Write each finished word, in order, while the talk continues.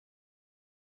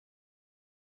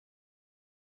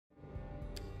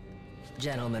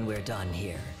Gentlemen, we're done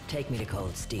here. Take me to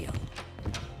Cold Steel.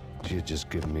 She had just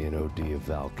given me an OD of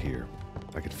Valkyr.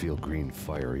 I could feel green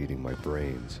fire eating my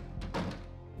brains.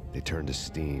 They turned to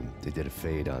steam. They did a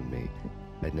fade on me.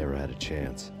 I'd never had a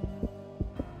chance.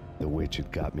 The witch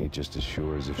had got me just as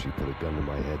sure as if she put a gun to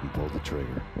my head and pulled the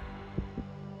trigger.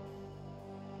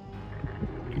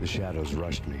 The shadows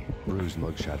rushed me, bruised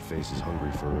mugshot faces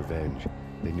hungry for revenge.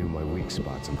 They knew my weak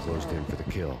spots and closed in for the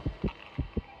kill.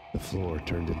 The floor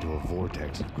turned into a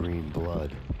vortex of green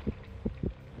blood.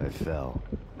 I fell.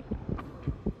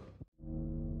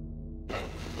 The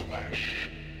flesh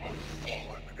of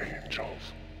fallen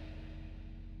angels.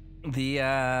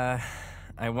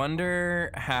 I wonder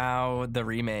how the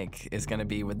remake is going to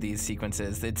be with these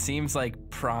sequences. It seems like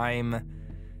prime.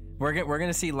 We're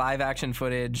gonna see live action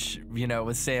footage, you know,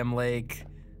 with Sam Lake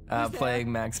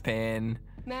playing Max Payne.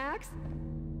 Max?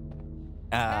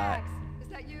 Max, is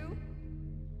that you?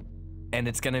 And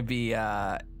it's gonna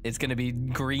be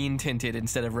green tinted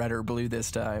instead of red or blue this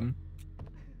time.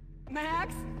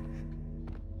 Max?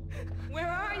 Where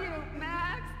are you,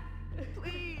 Max?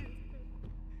 Please.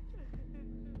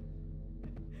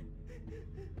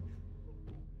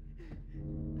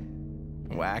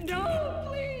 Wacky. No,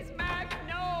 please, Max,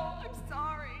 no. I'm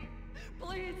sorry.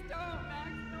 Please don't,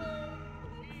 Max, no.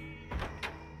 Please.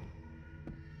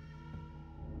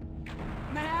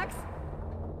 Max?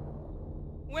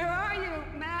 Where are you,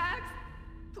 Max?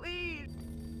 Please.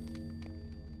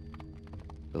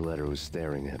 The letter was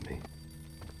staring at me.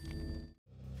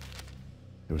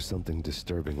 There was something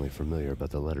disturbingly familiar about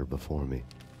the letter before me.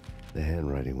 The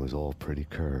handwriting was all pretty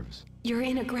curves. You're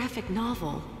in a graphic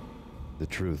novel. The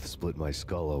truth split my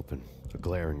skull open, a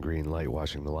glaring green light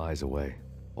washing the lies away.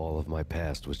 All of my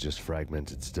past was just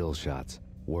fragmented still shots,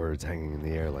 words hanging in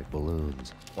the air like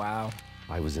balloons. Wow.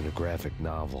 I was in a graphic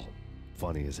novel.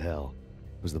 Funny as hell.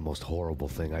 It was the most horrible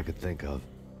thing I could think of.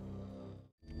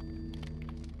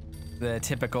 The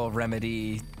typical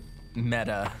Remedy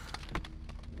meta.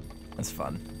 That's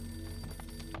fun.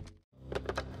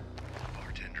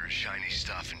 Bartender is shiny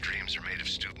stuff and dreams are made of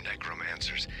stooped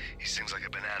necromancers. He sings like a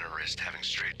banana wrist, having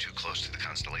strayed too close to the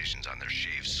constellations on their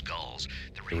shaved skulls.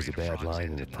 It was a bad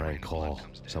line in a prank call.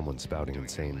 Someone spouting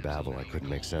insane babble. I couldn't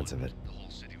make sense of it.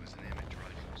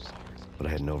 But I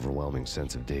had an overwhelming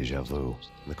sense of deja vu.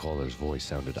 The caller's voice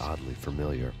sounded oddly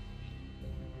familiar.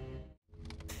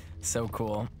 So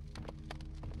cool.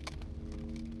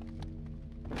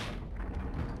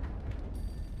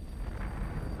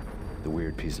 The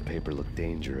weird piece of paper looked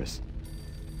dangerous.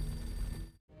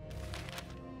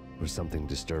 There was something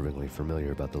disturbingly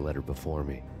familiar about the letter before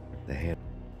me. The hand...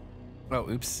 Oh,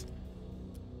 oops.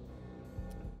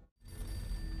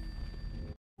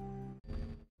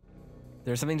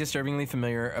 There's something disturbingly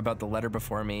familiar about the letter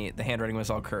before me. The handwriting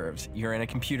was all curves. You're in a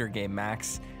computer game,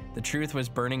 Max. The truth was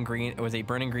burning green. It was a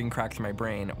burning green crack through my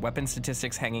brain. Weapon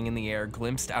statistics hanging in the air,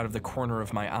 glimpsed out of the corner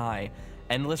of my eye.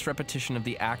 Endless repetition of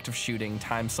the act of shooting,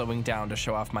 time slowing down to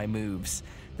show off my moves.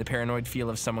 The paranoid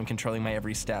feel of someone controlling my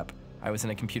every step. I was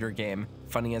in a computer game.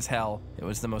 Funny as hell. It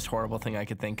was the most horrible thing I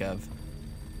could think of.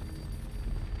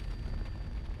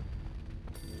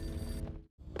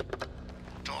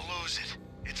 Don't lose it.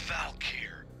 It's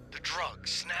Valkyr. The drug.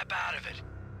 Snap out of it.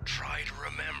 Try to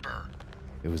remember.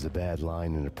 It was a bad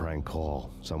line in a prank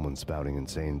call. Someone spouting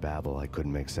insane babble. I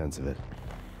couldn't make sense of it.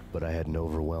 But I had an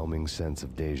overwhelming sense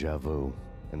of deja vu,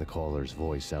 and the caller's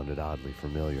voice sounded oddly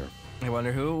familiar. I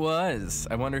wonder who it was.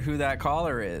 I wonder who that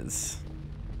caller is.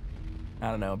 I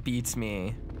don't know, beats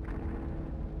me.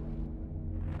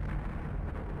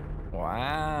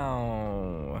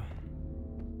 Wow.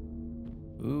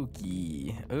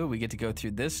 Ookie. Ooh, we get to go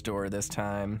through this door this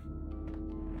time.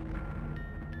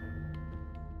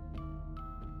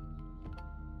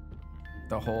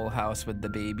 The whole house with the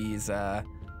baby's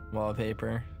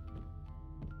wallpaper.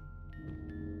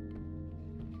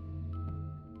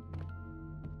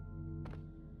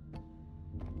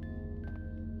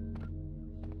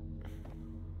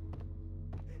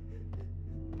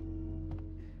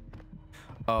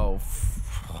 Oh,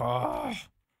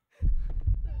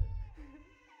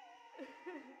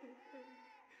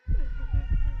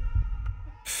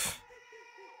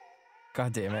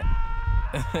 God damn it.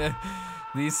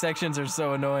 These sections are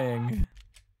so annoying.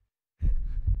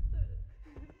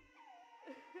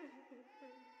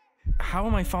 How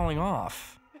am I falling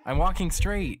off? I'm walking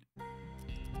straight.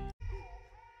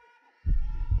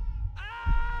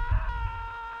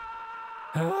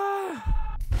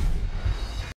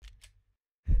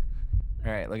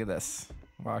 Alright, look at this.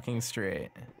 Walking straight.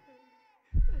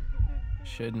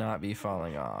 Should not be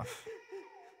falling off.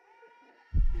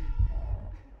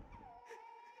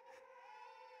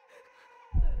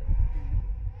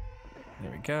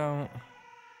 There we go.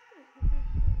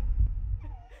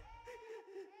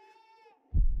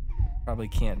 Probably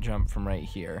can't jump from right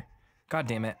here. God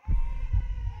damn it.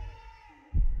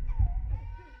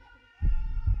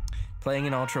 Playing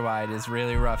in ultra wide is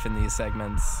really rough in these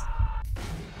segments.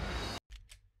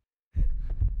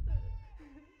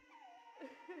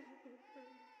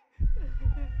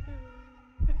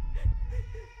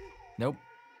 Nope.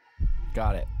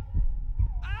 Got it.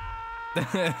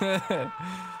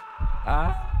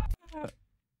 I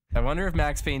wonder if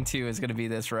Max Payne 2 is going to be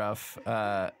this rough,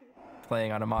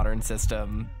 playing on a modern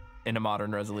system in a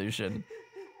modern resolution.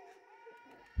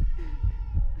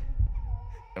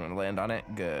 I'm going to land on it.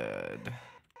 Good.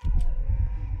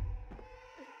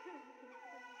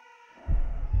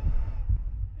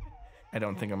 I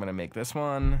don't think I'm going to make this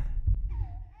one.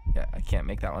 Yeah, I can't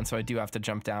make that one, so I do have to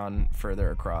jump down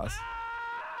further across.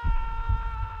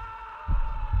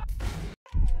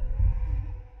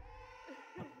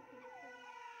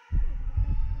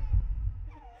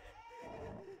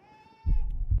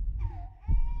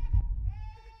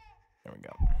 There we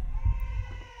go.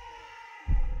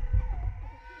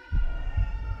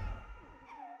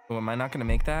 Oh, am I not gonna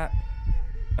make that?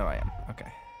 Oh, I am. Okay.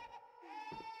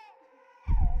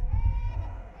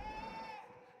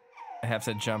 I have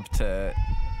to jump to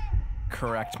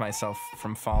correct myself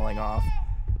from falling off.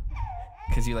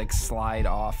 Because you like slide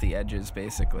off the edges,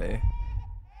 basically.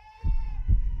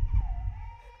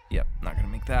 Yep, not gonna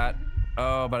make that.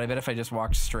 Oh, but I bet if I just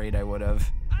walked straight, I would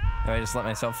have. If I just let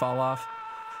myself fall off,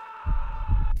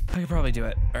 I could probably do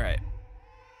it. All right.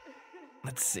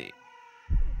 Let's see.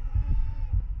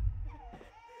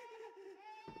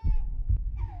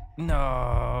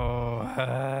 No.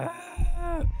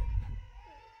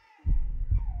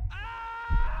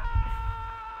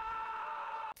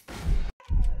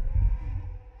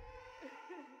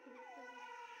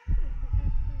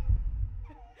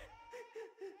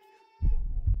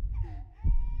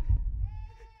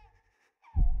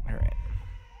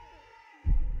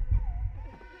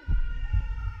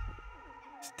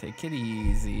 Take it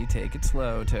easy, take it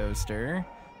slow, Toaster.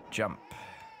 Jump.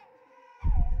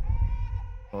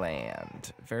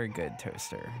 Land. Very good,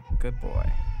 Toaster. Good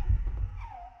boy.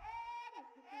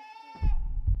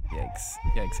 Yikes.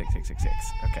 Yikes, yikes, yikes, yikes, yikes.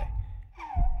 Okay.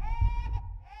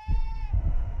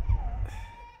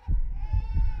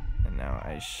 And now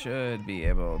I should be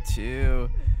able to...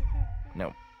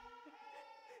 Nope.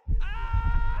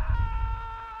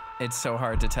 It's so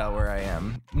hard to tell where I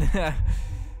am. Yeah.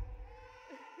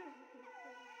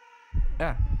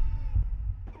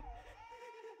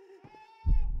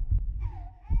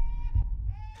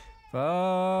 Fuck.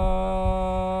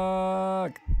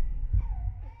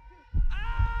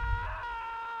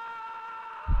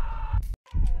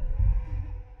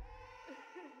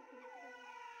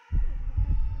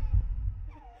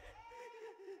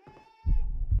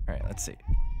 All right, let's see.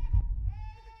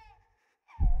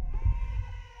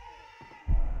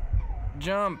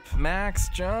 Jump, Max,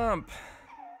 jump.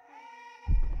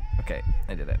 Okay,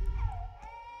 I did it.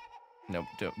 Nope,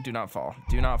 do not fall.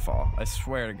 Do not fall. I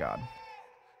swear to God.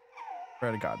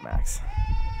 Swear to God, Max.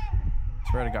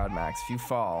 Swear to God, Max, if you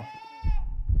fall.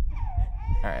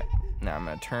 Alright, now I'm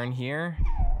gonna turn here.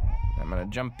 I'm gonna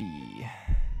jumpy.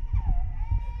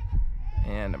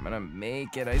 And I'm gonna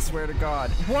make it, I swear to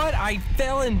God. What? I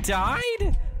fell and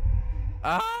died?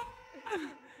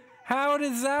 How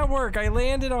does that work? I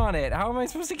landed on it. How am I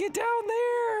supposed to get down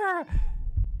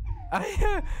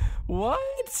there?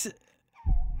 What?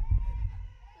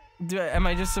 Am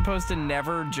I just supposed to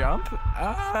never jump?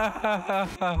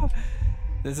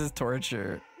 This is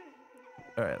torture.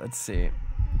 All right, let's see.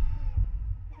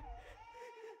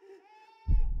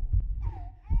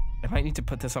 I might need to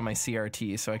put this on my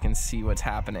CRT so I can see what's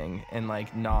happening and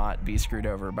like not be screwed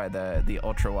over by the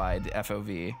ultra wide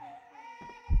FOV.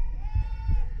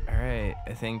 All right,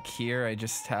 I think here I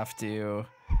just have to,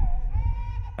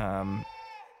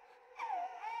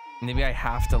 maybe I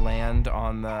have to land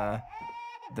on the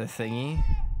thingy.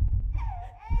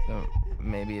 So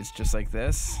maybe it's just like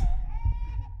this.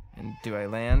 And do I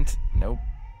land? Nope.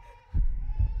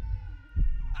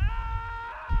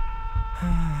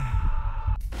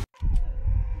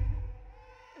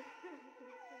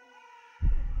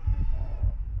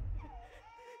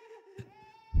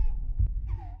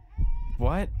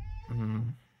 What?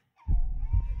 I'm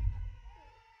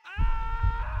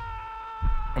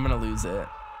gonna lose it.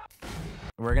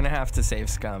 We're gonna have to save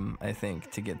scum, I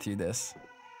think, to get through this.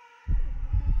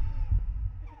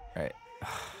 All right.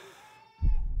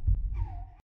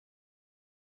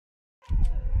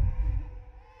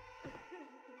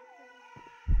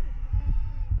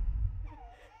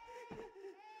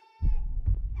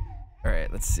 All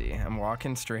right, let's see. I'm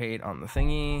walking straight on the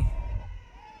thingy.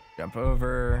 Jump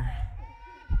over.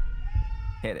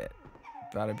 Hit it.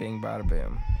 Bada bing, bada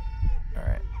boom. All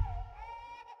right.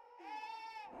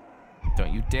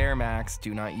 Don't you dare, Max.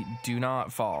 Do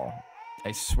not fall.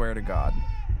 I swear to God.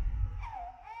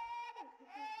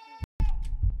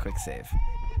 Quick save.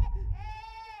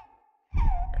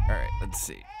 All right, let's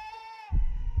see.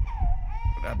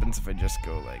 What happens if I just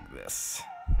go like this?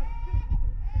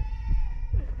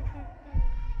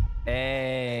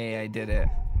 Hey, I did it.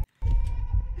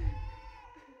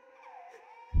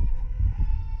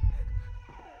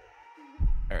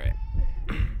 All right.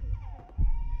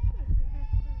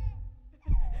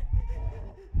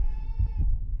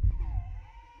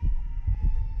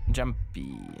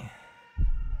 Jumpy.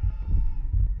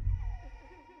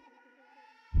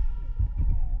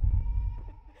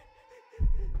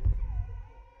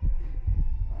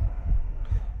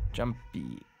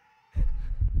 Jumpy.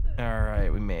 All right,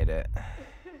 we made it.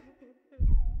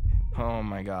 Oh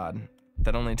my God.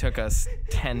 That only took us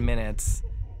 10 minutes.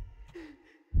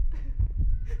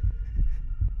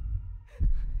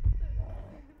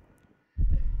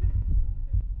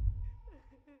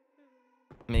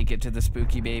 Make it to the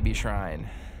spooky baby shrine.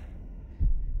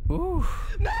 Ooh.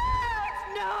 Max!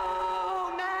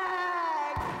 No!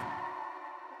 Max!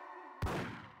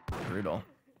 Brutal.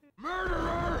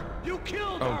 Murderer! You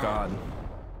killed her! Oh God.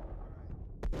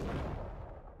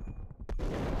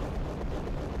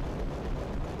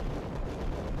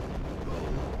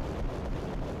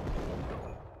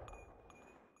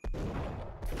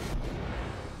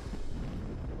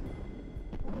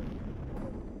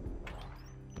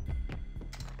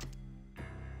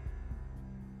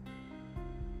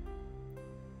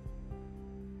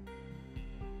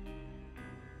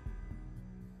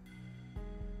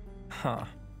 Huh.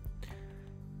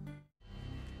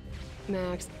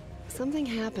 Max, something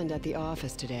happened at the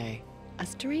office today. A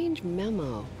strange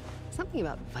memo. Something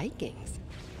about Vikings.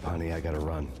 Honey, I gotta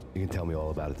run. You can tell me all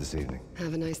about it this evening.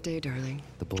 Have a nice day, darling.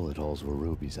 The bullet holes were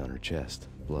rubies on her chest,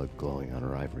 blood glowing on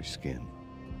her ivory skin.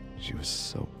 She was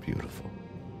so beautiful.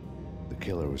 The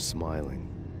killer was smiling.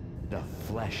 The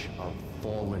flesh of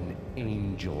fallen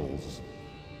angels.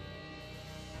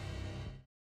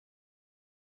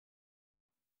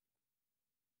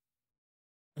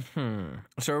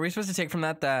 So are we supposed to take from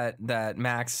that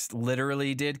Max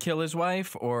literally did kill his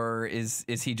wife, or is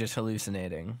he just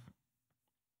hallucinating?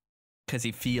 Because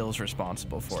he feels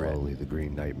responsible for it. Slowly, the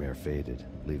green nightmare faded,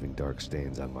 leaving dark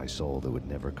stains on my soul that would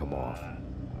never come off.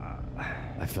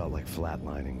 I felt like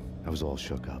flatlining. I was all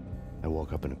shook up. I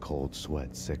woke up in a cold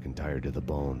sweat, sick and tired to the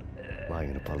bone, lying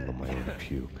in a puddle of my own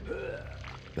puke.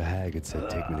 The hag had said,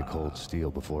 "Take me to Cold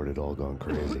Steel," before it had all gone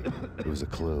crazy. It was a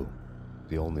clue,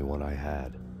 the only one I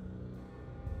had.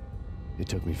 It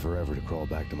took me forever to crawl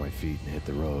back to my feet and hit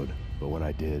the road, but when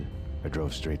I did, I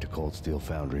drove straight to Cold Steel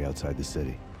Foundry outside the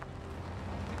city.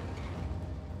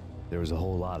 There was a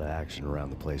whole lot of action around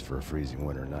the place for a freezing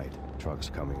winter night. Trucks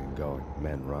coming and going,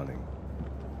 men running.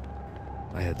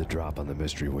 I had the drop on the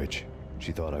mystery witch.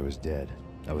 She thought I was dead.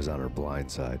 I was on her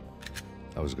blind side.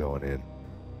 I was going in.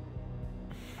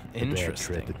 The bad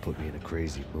trip had put me in a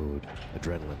crazy mood,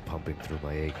 adrenaline pumping through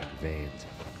my aching veins.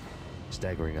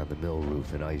 Staggering on the mill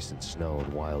roof in ice and snow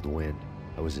and wild wind,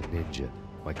 I was a ninja.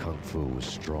 My kung fu was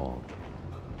strong.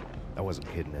 I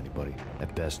wasn't kidding anybody.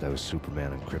 At best, I was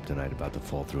Superman on kryptonite about to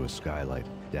fall through a skylight,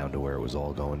 down to where it was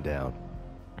all going down.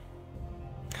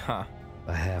 Huh.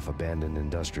 A half-abandoned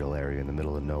industrial area in the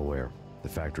middle of nowhere. The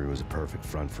factory was a perfect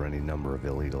front for any number of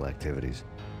illegal activities.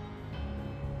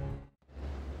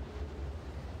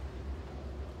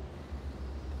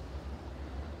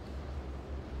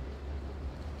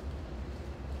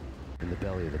 In the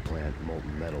belly of the plant,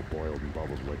 molten metal boiled and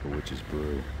bubbled like a witch's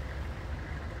brew.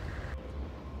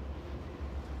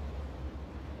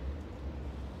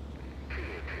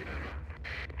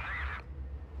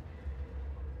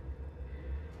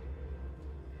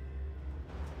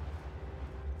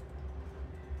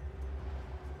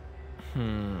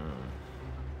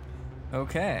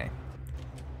 Okay.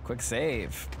 Quick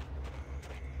save.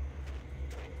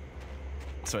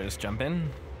 So I just jump in.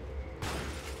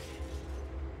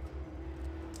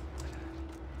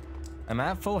 I'm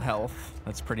at full health.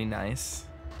 That's pretty nice.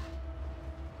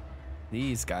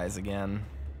 These guys again.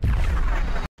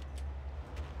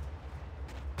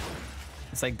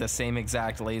 It's like the same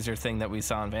exact laser thing that we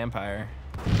saw in Vampire.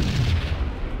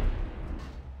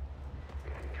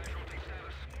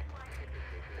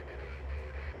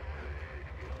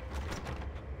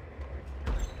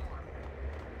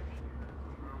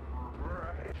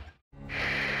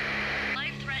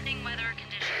 Life-threatening weather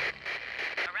condition.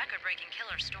 A record-breaking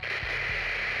killer storm.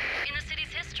 In the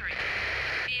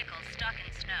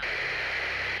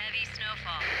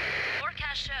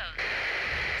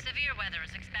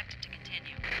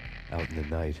Out in the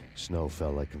night, snow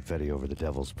fell like confetti over the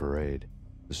Devil's Parade.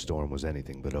 The storm was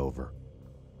anything but over.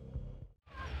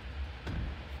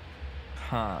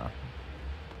 Huh.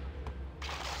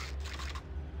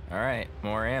 Alright,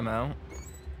 more ammo.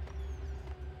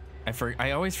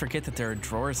 I always forget that there are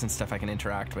drawers and stuff I can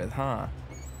interact with, huh?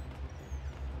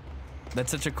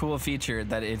 That's such a cool feature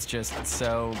that it's just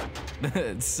so,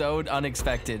 so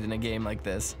unexpected in a game like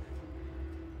this.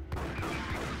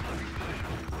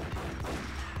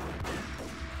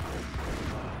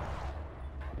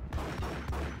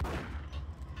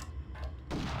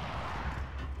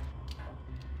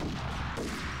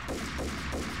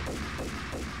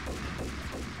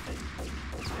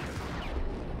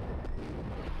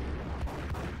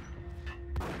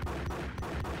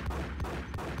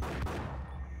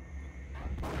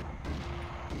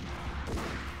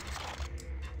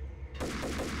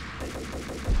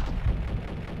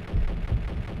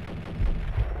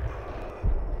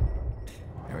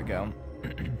 Go.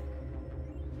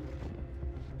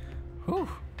 Whew.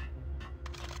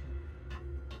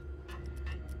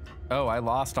 Oh, I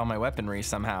lost all my weaponry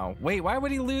somehow. Wait, why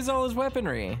would he lose all his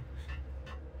weaponry?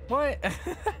 What?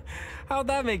 How'd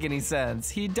that make any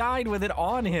sense? He died with it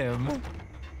on him.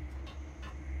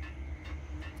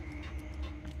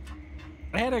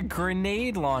 I had a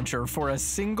grenade launcher for a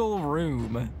single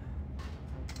room.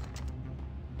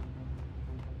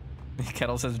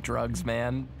 Kettle says drugs,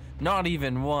 man. Not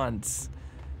even once.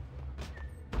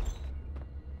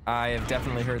 I have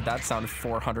definitely heard that sound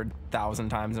 400,000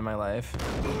 times in my life.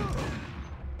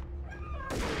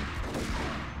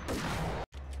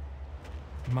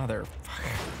 Motherfucker.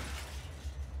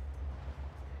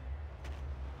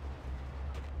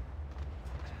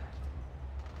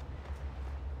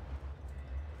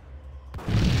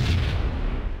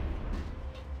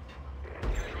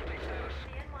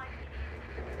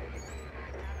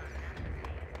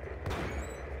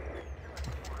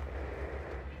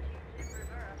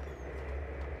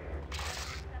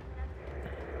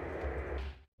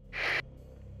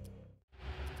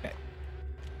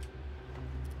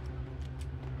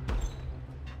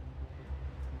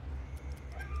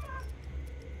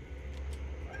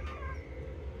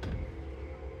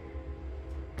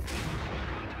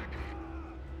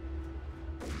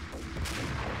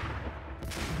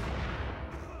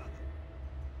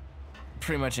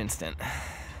 Pretty much instant.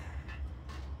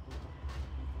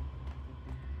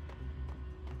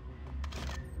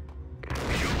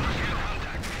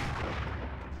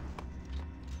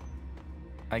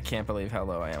 I can't believe how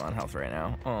low I am on health right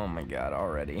now. Oh my god,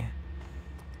 already.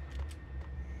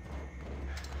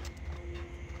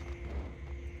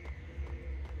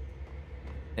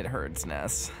 It hurts,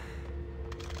 Ness.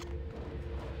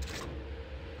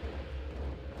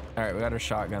 Alright, we got our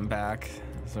shotgun back.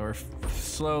 So we're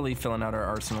slowly filling out our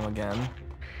arsenal again.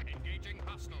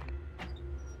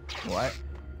 What?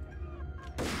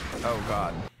 Oh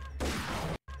god.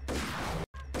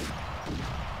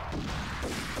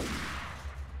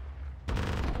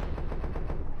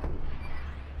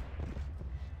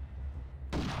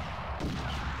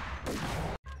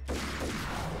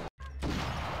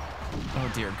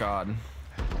 Oh dear god.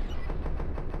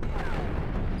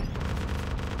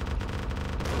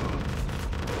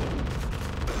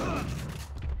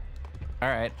 All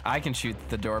right, I can shoot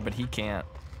the door, but he can't.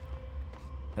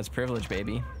 That's privilege,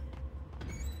 baby.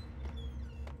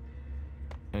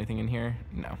 Anything in here?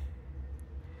 No.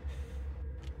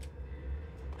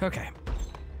 Okay.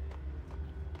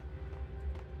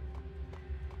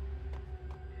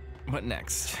 What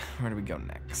next? Where do we go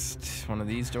next? One of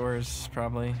these doors,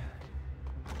 probably.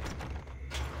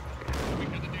 We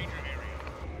hit the danger area.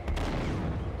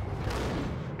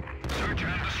 Search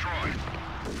and destroy.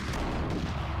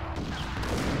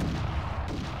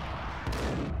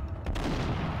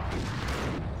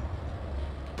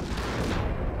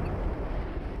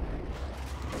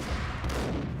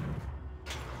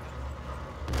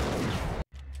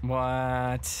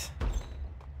 What?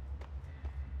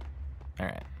 All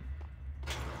right.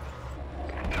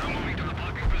 Now moving to the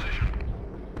blocking position.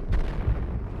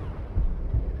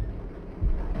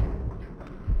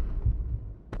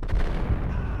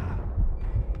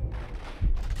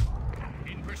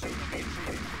 In pursuit of the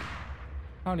intruder.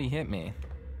 How'd he hit me?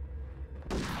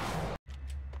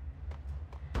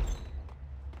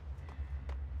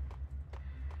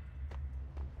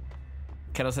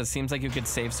 Kettle says, seems like you could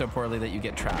save so poorly that you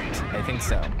get trapped. I think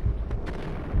so.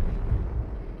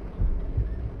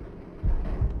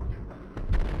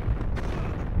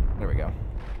 There we go.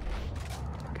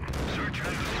 Search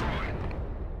and destroy.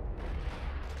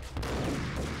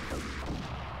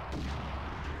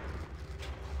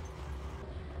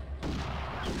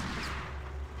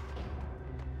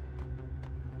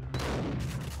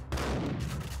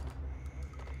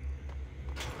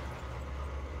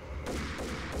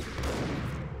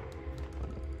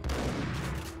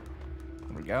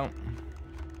 go.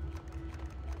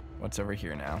 What's over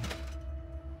here now?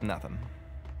 Nothing.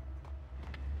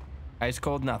 Ice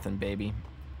cold, nothing, baby.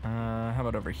 How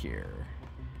about over here?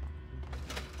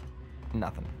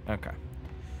 Nothing. Okay.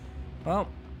 Well,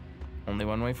 only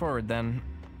one way forward then.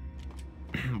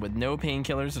 With no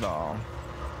painkillers at all.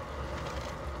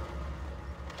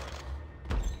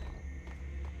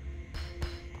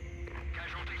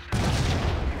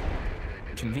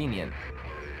 Convenient.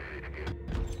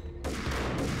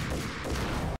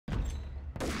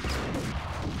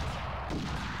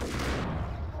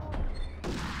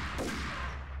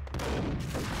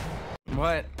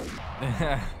 What?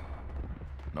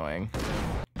 Annoying.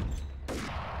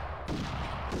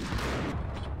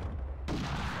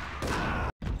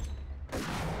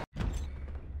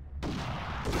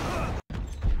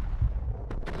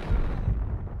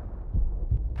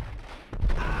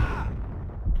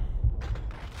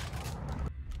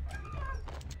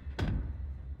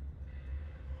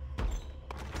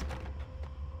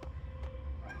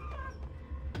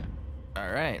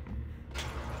 All right.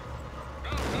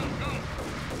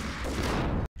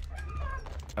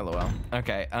 LOL.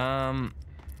 Okay,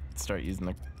 start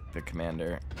using the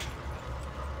commander.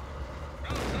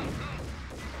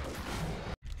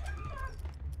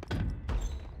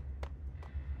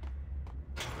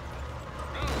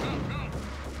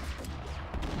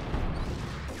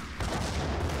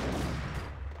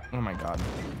 Oh my god.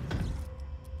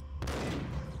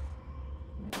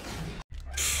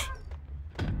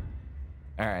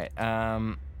 All right,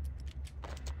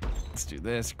 let's do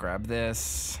this, grab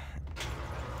this.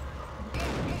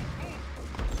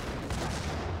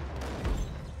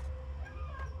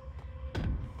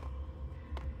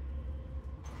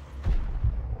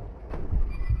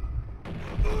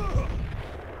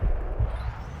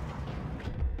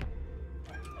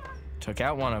 Took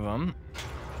out one of them.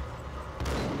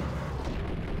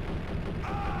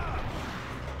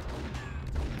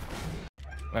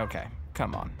 Okay,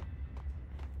 come on.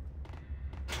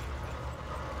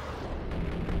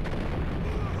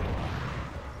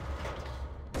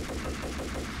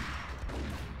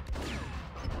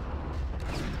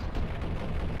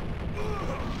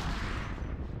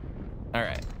 All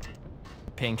right.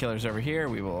 Painkillers over here.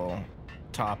 We will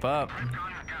top up.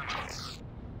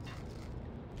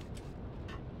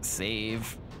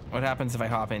 Save. What happens if I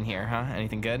hop in here, huh?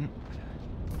 Anything good?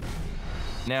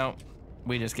 No.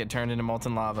 We just get turned into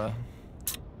molten lava.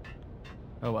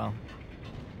 Oh well.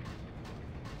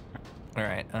 All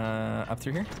right. Up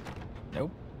through here?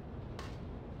 Nope.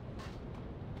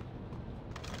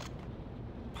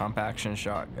 Pump action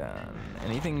shotgun.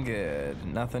 Anything good?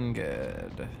 Nothing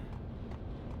good.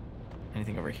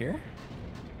 Anything over here?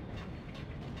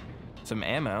 Some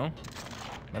ammo.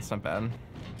 That's not bad.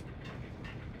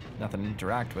 Nothing to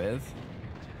interact with.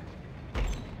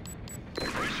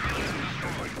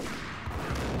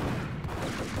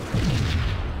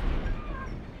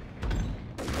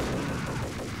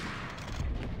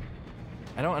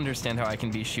 I don't understand how I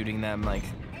can be shooting them like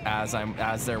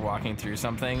as they're walking through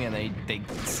something and they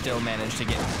still manage to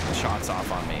get shots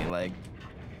off on me. Like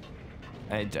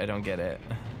I don't get it.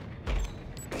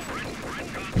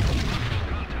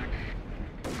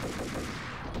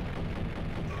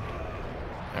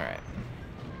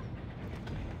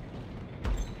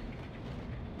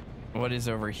 What is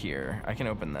over here? I can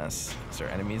open this. Is there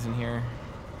enemies in here?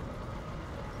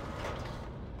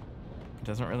 It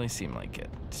doesn't really seem like it.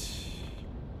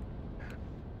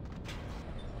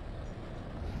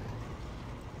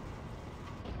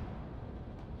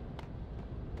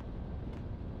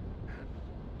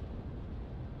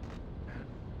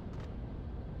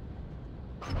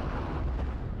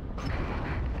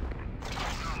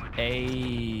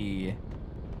 A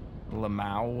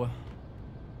Lamau.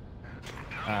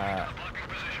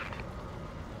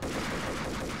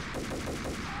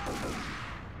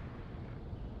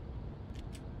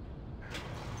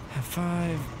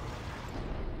 F5.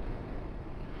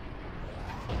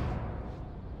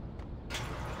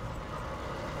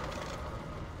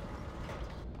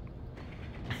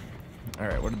 All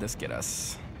right, what did this get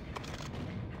us?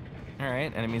 All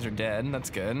right, enemies are dead. That's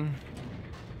good.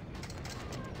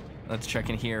 Let's check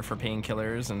in here for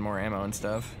painkillers and more ammo and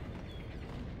stuff.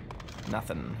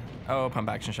 Nothing. Oh, pump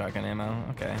action shotgun ammo.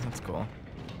 Okay, that's cool.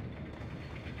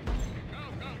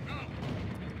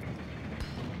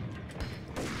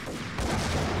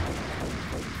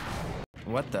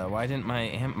 What the? Why didn't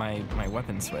my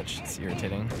weapon switch? It's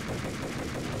irritating.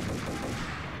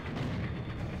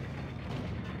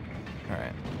 All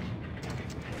right.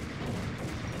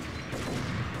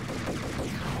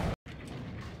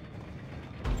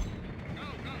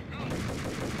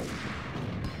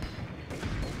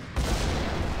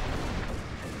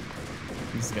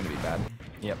 This is gonna be bad.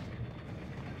 Yep.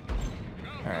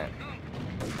 All right.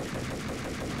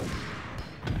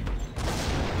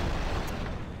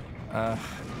 I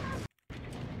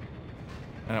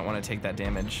don't want to take that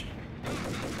damage.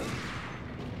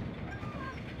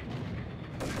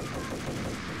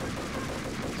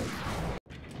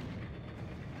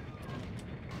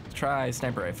 Let's try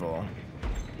sniper rifle.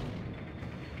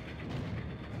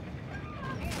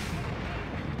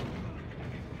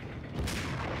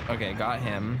 Okay, got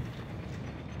him.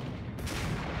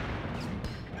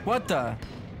 What the?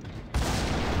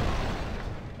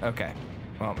 Okay,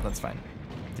 well, that's fine.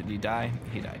 Did he die?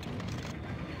 He died.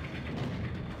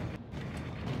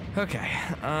 Okay,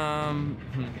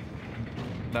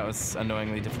 that was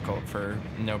annoyingly difficult for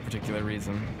no particular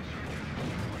reason.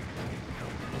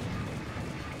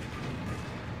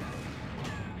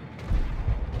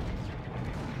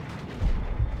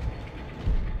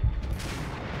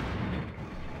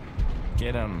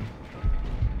 Get him.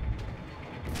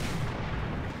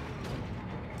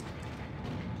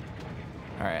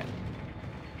 All right.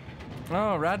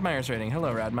 Oh, Radmeyer's rating.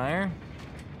 Hello, Radmeyer.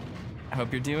 I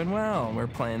hope you're doing well. We're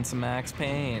playing some Max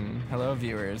Payne. Hello,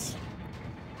 viewers.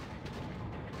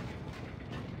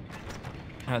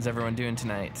 How's everyone doing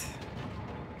tonight?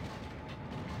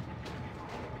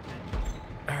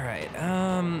 All right.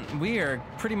 We are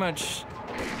pretty much.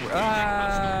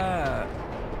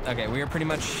 Okay, we are pretty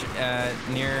much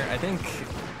near, I think,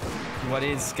 what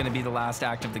is going to be the last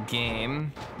act of the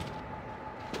game.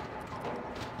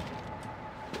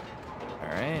 All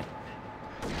right.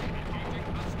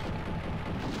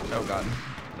 Oh god,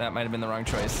 that might have been the wrong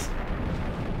choice.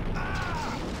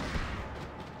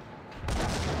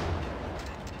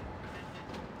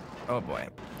 Oh boy,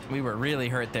 we were really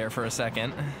hurt there for a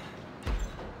second.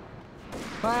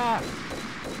 Ah!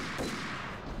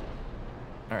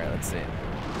 All right, let's see.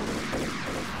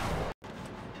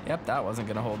 Yep, that wasn't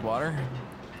gonna hold water.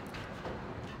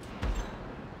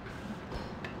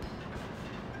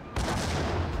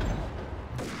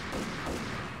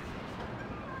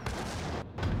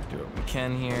 Do what we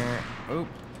can here. Oop.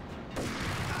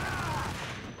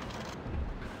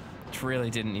 Really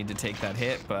didn't need to take that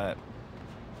hit, but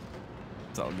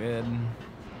it's all good.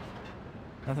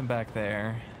 Nothing back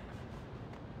there.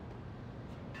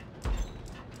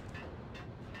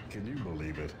 Can you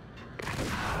believe it?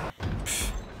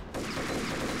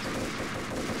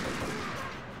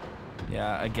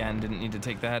 Yeah, again, didn't need to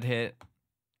take that hit.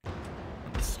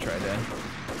 Let's try to...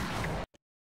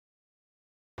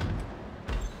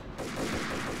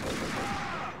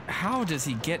 How does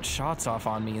he get shots off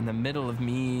on me in the middle of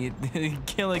me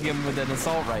killing him with an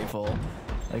assault rifle?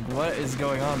 Like, what is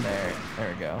going on there?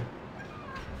 There we go.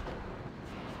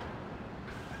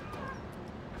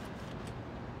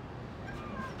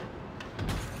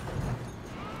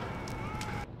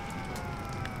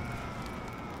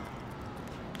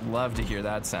 Love to hear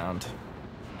that sound.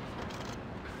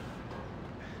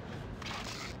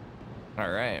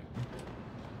 All right.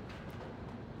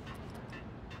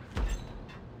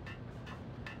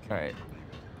 All right.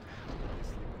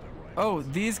 Oh,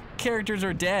 these characters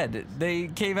are dead. They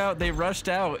came out, they rushed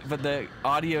out, but the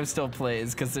audio still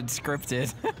plays because it's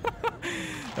scripted.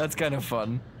 That's kind of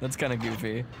fun. That's kind of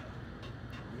goofy.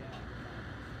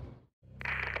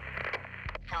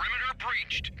 Perimeter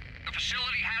breached. The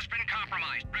facility has been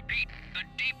compromised. Repeat, the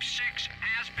Deep Six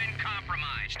has been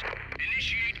compromised.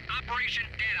 Initiate Operation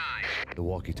Deadeye. The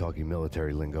walkie-talkie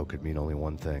military lingo could mean only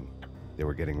one thing. They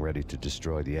were getting ready to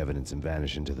destroy the evidence and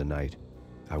vanish into the night.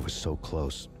 I was so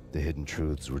close. The hidden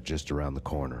truths were just around the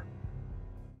corner.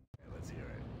 Let's hear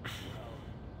it.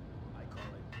 I call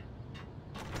it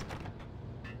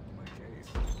my case.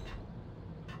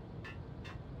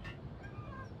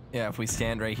 Yeah, if we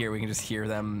stand right here, we can just hear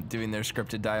them doing their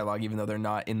scripted dialogue, even though they're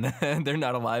not in the they're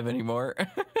not alive anymore.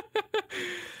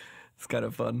 It's kind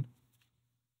of fun.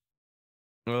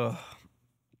 Ugh.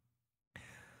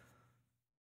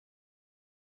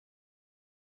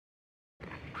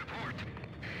 Report.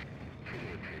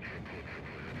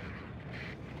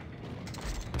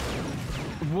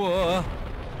 Whoa.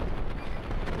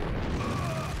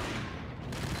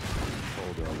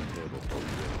 Folder on the table.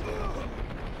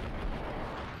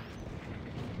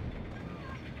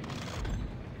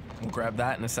 We'll grab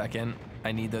that in a second.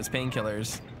 I need those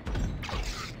painkillers.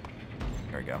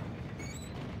 There we go.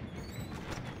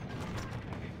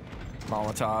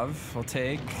 Molotov we'll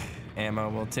take. Ammo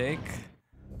we'll take.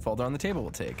 Folder on the table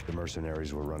we'll take. The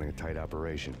mercenaries were running a tight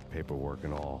operation, paperwork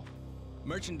and all.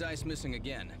 Merchandise missing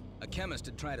again. A chemist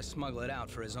had tried to smuggle it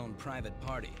out for his own private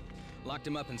party. Locked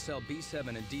him up in cell B7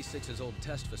 and D6's old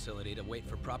test facility to wait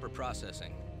for proper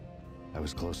processing. I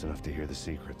was close enough to hear the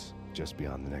secrets, just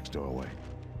beyond the next doorway.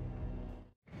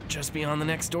 Just beyond the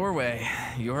next doorway.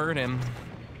 You heard him.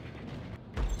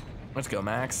 Let's go,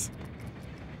 Max.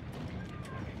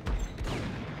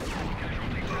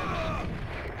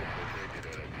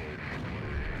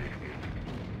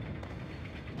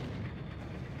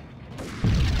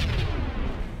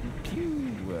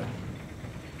 Pew.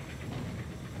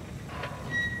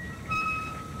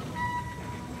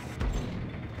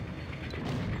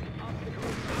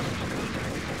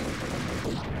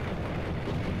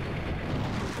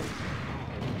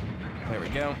 There we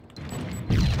go.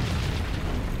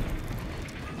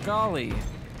 Golly.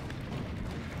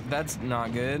 That's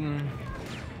not good.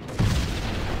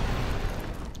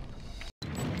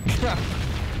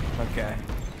 Okay.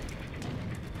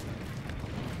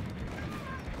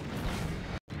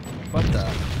 What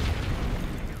the?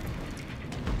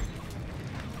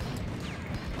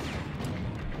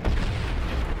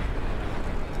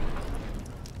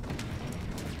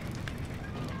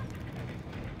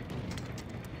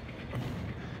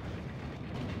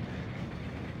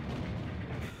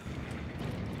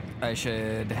 I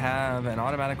should have an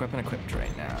automatic weapon equipped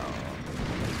right now.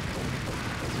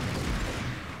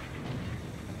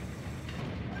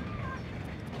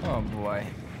 Oh boy.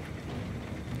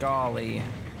 Golly.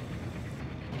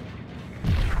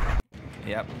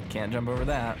 Yep, can't jump over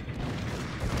that.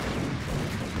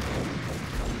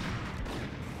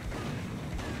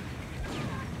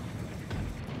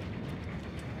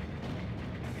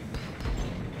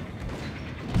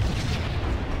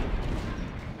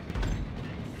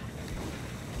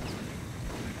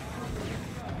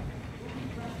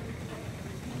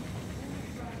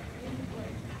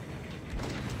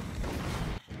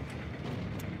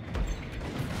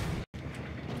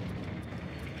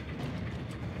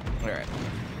 Alright.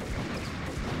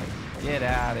 Get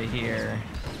out of here.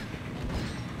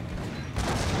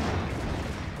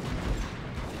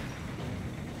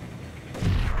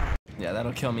 Yeah,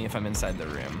 that'll kill me if I'm inside the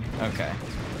room. Okay.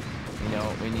 You know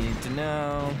what we need to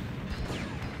know.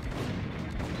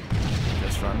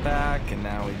 Just run back, and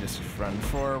now we just run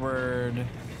forward.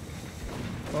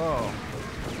 Oh.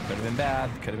 Could have been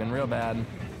bad. Could have been real bad.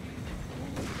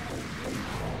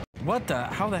 What the?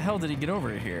 How the hell did he get over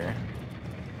here?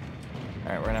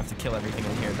 Alright, we're gonna have to kill everything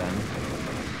in here then.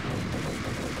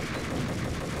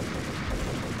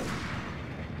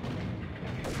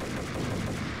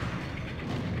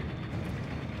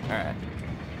 Alright.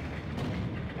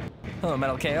 Hello,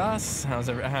 Metal Chaos. How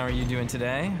are you doing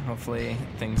today? Hopefully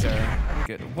things are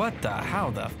good. What the? How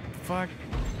the fuck?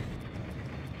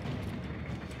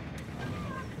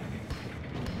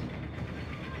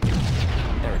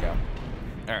 There we go.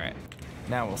 Alright.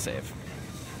 Now we'll save.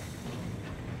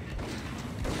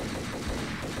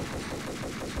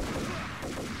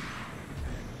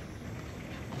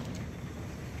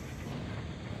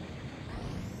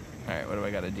 Alright, what do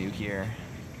I gotta do here?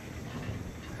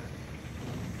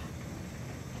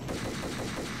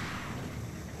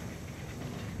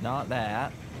 Not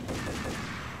that.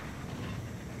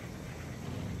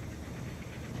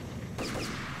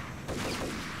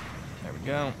 There we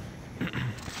go.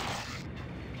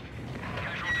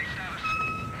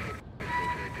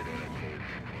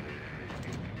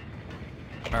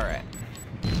 Alright.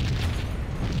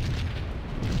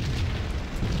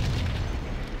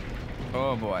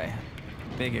 Oh boy.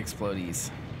 Big explodies.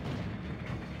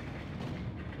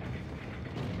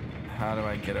 How do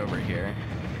I get over here?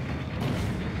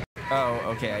 Oh,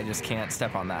 okay, I just can't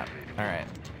step on that. Alright,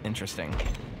 interesting.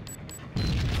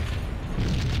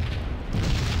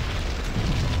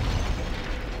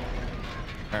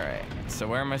 Alright, so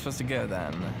where am I supposed to go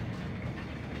then?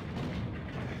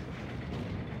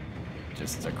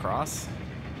 Just across?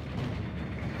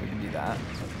 We can do that.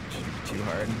 Shouldn't be too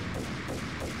hard.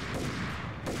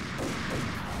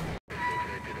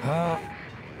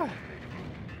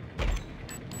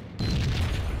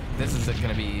 This is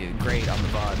gonna be great on the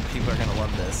VOD. People are gonna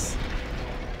love this.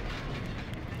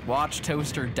 Watch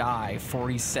Toaster die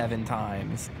 47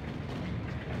 times.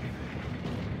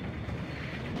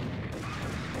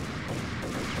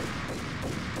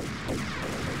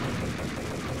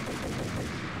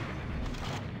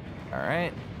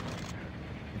 Alright.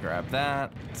 Grab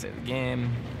that. Save the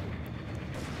game.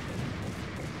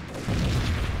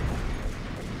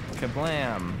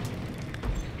 Kablam.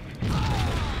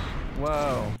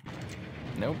 Whoa.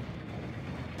 Nope.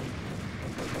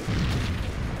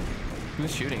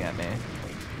 Who's shooting at me?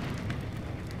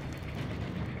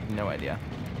 No idea.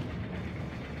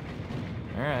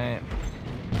 Alright.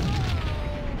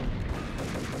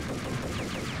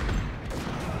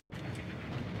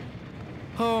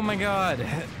 Oh my god.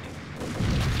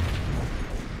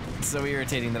 so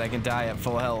irritating that I can die at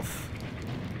full health.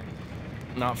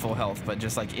 Not full health, but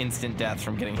just like instant death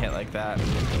from getting hit like that.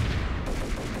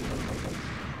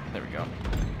 There we go.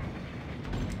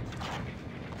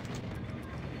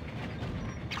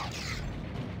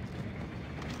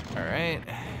 All right,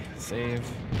 save.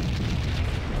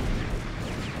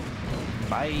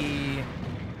 Bye.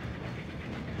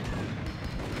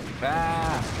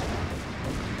 Ah.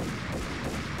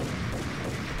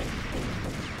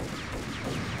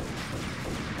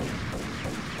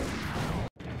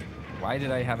 Why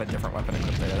did I have a different weapon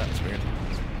equipped there? That was weird.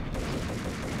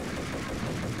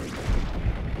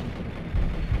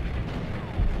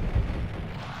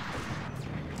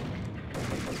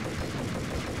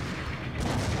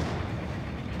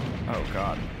 Oh,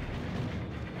 God.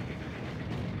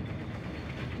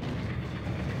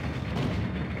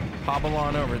 Hobble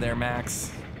on over there,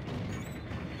 Max.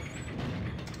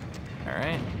 All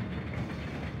right.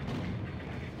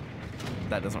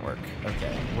 That doesn't work.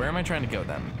 Okay, where am I trying to go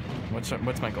then? What's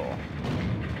my goal?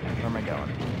 Where am I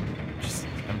going?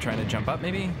 I'm trying to jump up,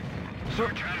 maybe?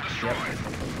 Search and destroy. Yep.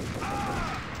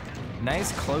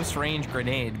 Nice close range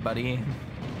grenade, buddy.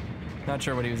 Not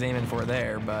sure what he was aiming for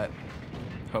there, but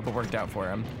hope it worked out for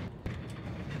him.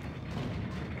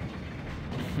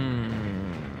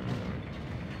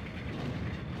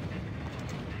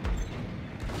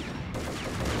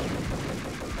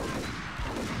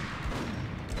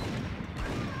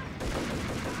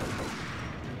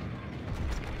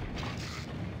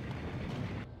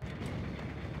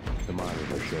 The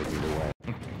monitor showed you the way.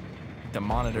 The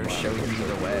monitor showed you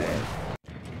the way.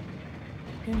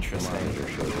 Interesting. The monitor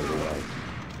showed you the way.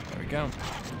 There we go.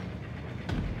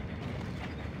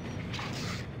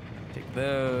 Take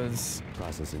those.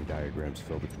 Processing diagrams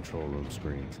fill the control room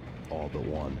screens, all but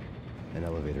one. An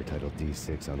elevator titled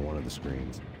D6 on one of the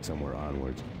screens, somewhere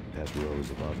onwards, past rows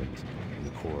of ovens, in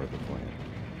the core of the plant.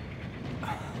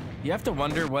 You have to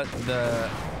wonder what the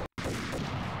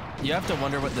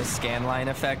scan line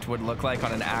effect would look like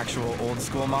on an actual old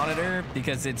school monitor,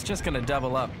 because it's just gonna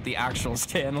double up the actual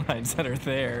scan lines that are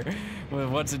there with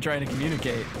what's it trying to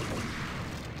communicate.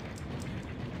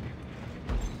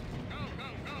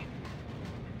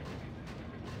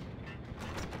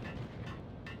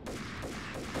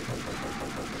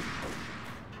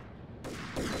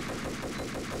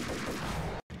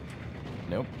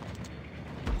 Nope.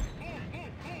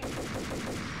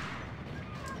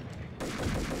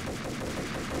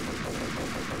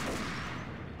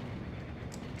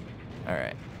 All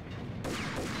right.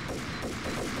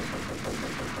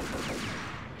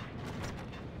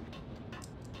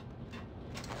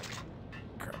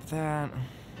 Grab that.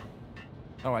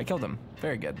 Oh, I killed him.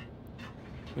 Very good.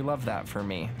 We love that for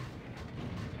me.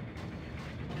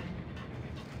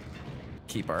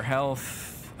 Keep our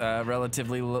health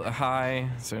relatively high,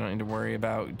 so we don't need to worry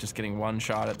about just getting one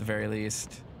shot at the very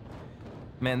least.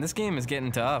 Man, this game is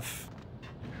getting tough.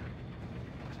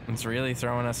 It's really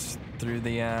throwing us through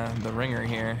the ringer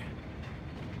here.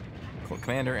 Colt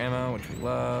Commander ammo, which we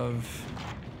love.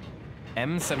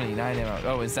 M79 ammo.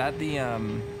 Oh, is that the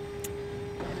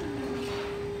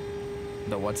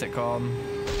what's it called?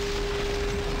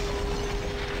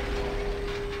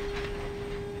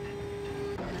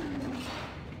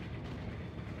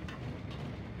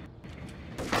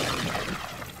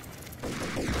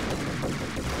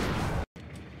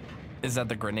 Is that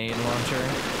the grenade launcher?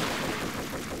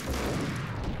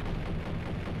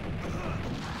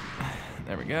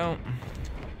 There we go.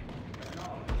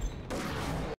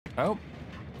 Oh,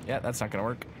 yeah, that's not gonna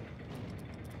work.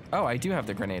 Oh, I do have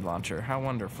the grenade launcher. How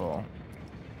wonderful.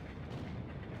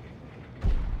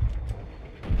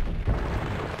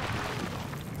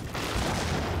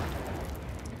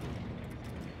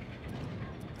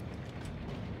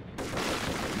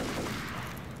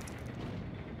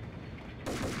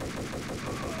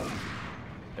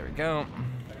 There we go.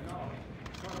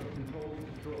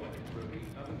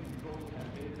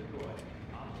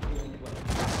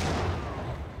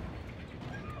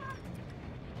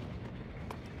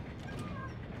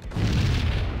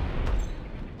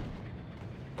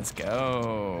 Let's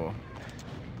go.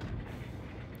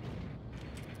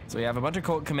 So we have a bunch of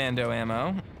Colt Commando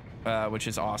ammo, which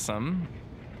is awesome.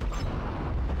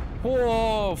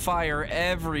 Whoa, fire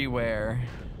everywhere.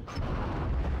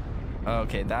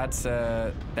 Okay, that's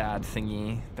a bad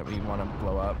thingy that we want to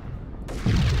blow up.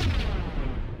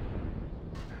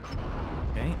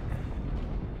 Okay.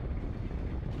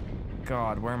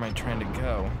 God, where am I trying to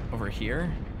go? Over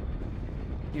here?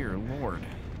 Dear Lord.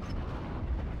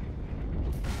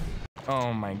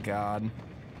 Oh my God.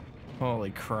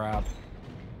 Holy crap.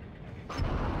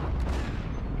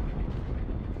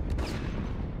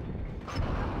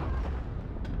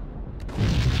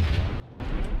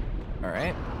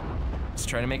 right. Let's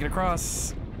try to make it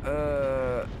across.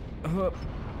 Whoop.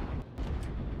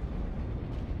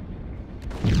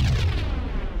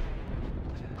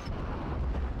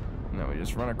 No, we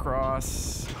just run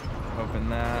across. Open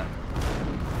that.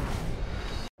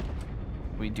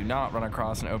 We do not run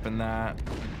across and open that.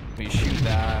 We shoot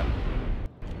that.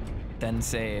 Then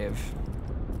save.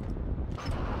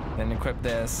 Then equip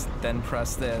this. Then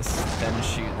press this. Then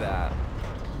shoot that.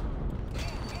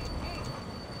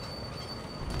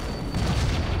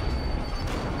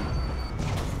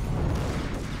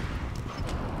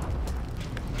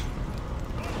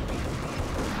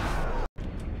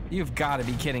 You've got to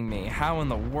be kidding me. How in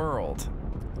the world?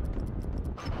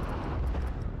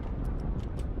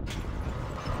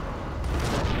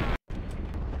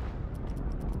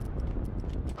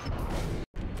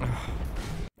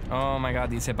 Oh my god,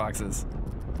 these hitboxes.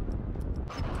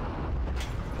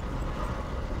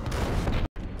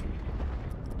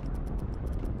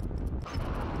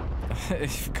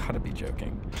 You've got to be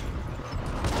joking.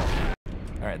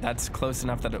 All right, that's close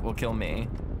enough that it will kill me.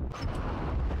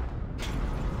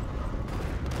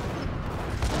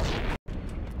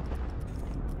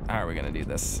 How are we gonna do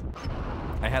this?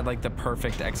 I had like the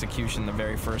perfect execution the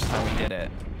very first time we did it.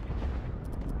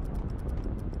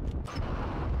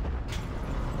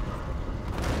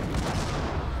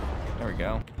 There we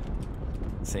go.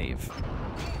 Save.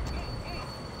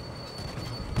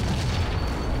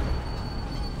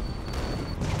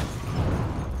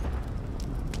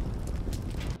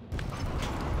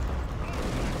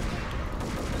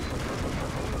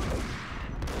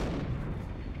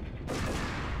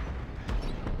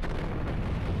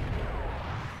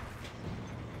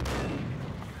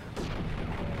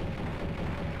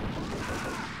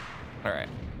 All right.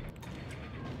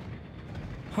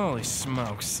 Holy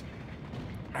smokes.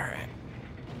 All right.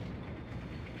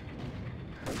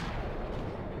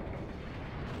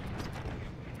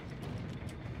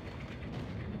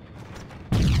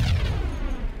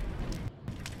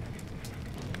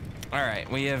 All right,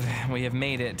 we have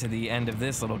made it to the end of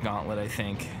this little gauntlet, I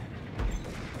think.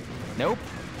 Nope.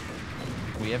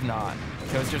 We have not.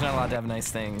 Coaster's not allowed to have nice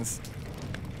things.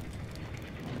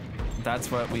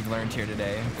 That's what we've learned here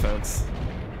today, folks.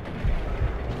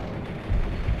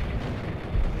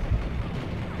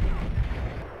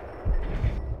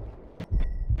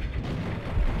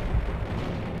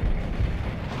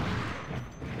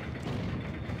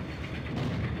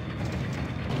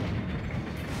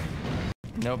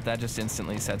 Nope, that just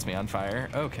instantly sets me on fire.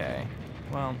 Okay,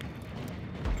 well.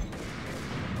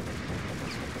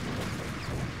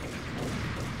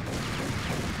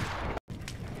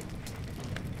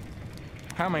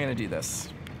 How am I gonna do this?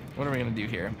 What are we gonna do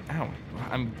here? Ow,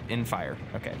 I'm in fire.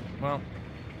 Okay, well,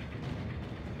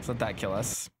 let's let that kill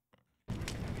us.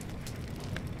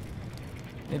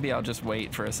 Maybe I'll just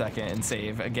wait for a second and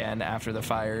save again after the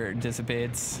fire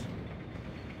dissipates.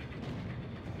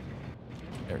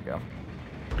 There we go.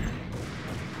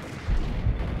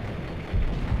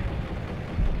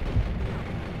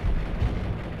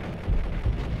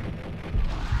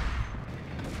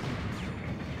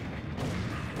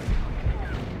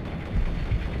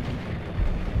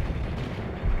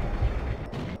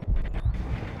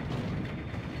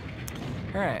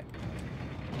 All right.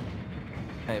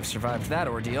 I have survived that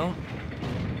ordeal.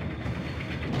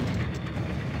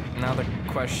 Now the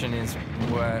question is,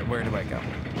 where do I go?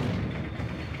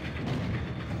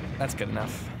 That's good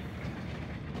enough.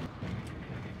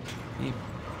 Beep.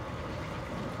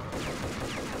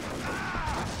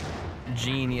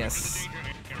 Genius.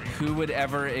 Who would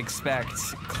ever expect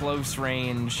close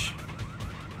range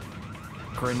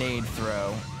grenade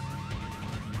throw?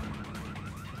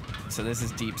 So this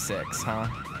is deep 6, huh?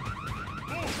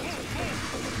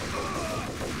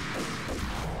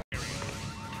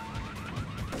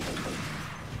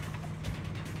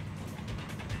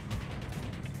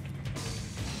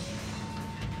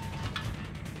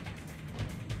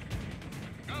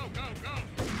 Go, go, go.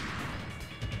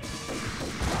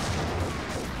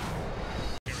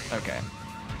 Okay.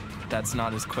 That's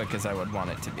not as quick as I would want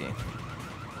it to be.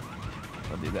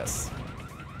 I'll do this.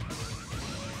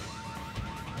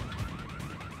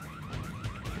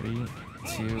 3,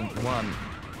 2, 1.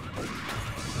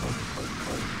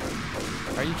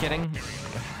 Are you kidding?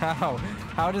 How?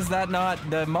 How does that not?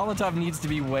 The Molotov needs to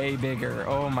be way bigger.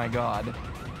 Oh my god.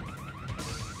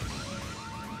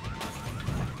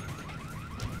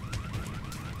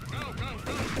 Go, go,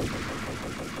 go.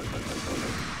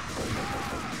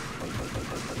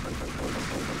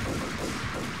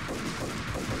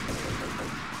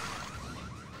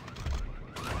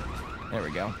 There we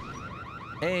go.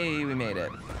 Hey, we made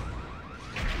it.